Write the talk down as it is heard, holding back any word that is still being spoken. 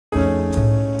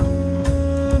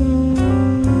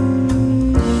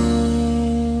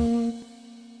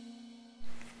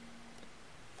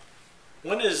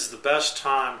best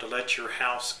time to let your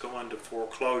house go into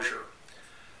foreclosure?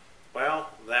 Well,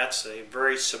 that's a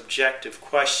very subjective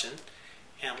question,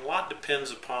 and a lot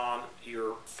depends upon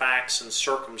your facts and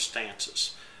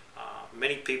circumstances.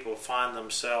 Many people find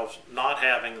themselves not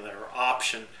having their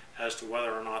option as to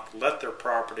whether or not to let their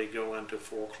property go into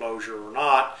foreclosure or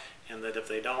not, and that if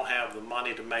they don't have the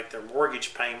money to make their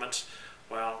mortgage payments,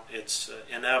 well, it's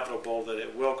inevitable that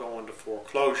it will go into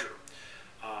foreclosure.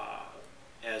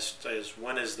 As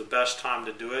when is the best time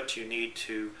to do it, you need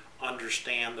to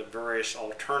understand the various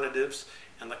alternatives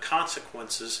and the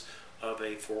consequences of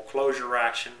a foreclosure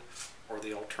action, or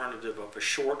the alternative of a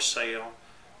short sale,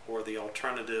 or the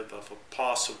alternative of a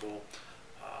possible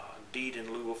deed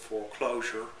in lieu of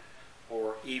foreclosure,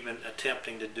 or even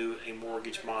attempting to do a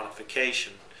mortgage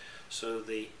modification. So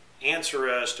the answer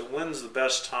as to when's the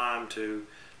best time to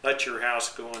let your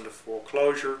house go into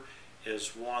foreclosure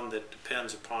is one that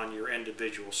depends upon your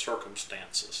individual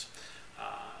circumstances.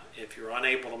 If you're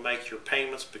unable to make your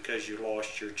payments because you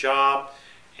lost your job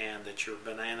and that you've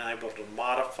been unable to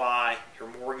modify your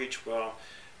mortgage, well,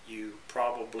 you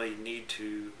probably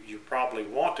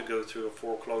want to go through a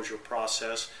foreclosure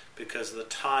process because of the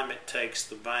time it takes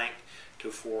the bank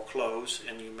to foreclose,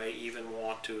 and you may even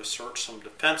want to assert some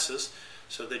defenses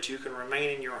so that you can remain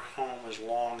in your home as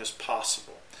long as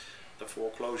possible. The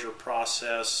foreclosure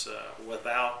process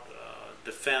without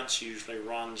defense usually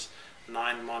runs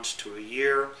 9 months to a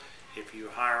year. If you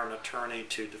hire an attorney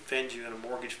to defend you in a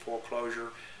mortgage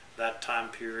foreclosure, that time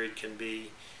period can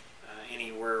be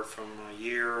anywhere from a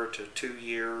year to 2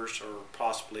 years or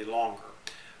possibly longer.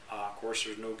 Of course,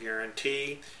 there's no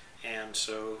guarantee, and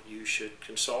so you should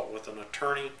consult with an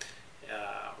attorney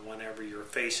whenever you're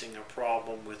facing a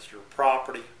problem with your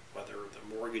property, whether the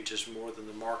mortgage is more than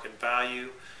the market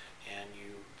value and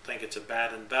you think it's a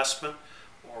bad investment,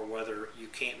 or whether you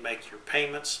can't make your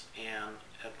payments and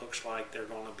it looks like they're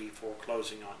going to be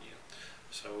foreclosing on you.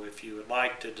 So if you would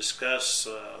like to discuss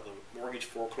the mortgage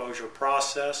foreclosure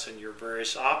process and your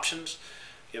various options,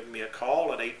 give me a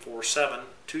call at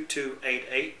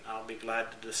 847-2288. I'll be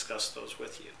glad to discuss those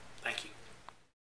with you. Thank you.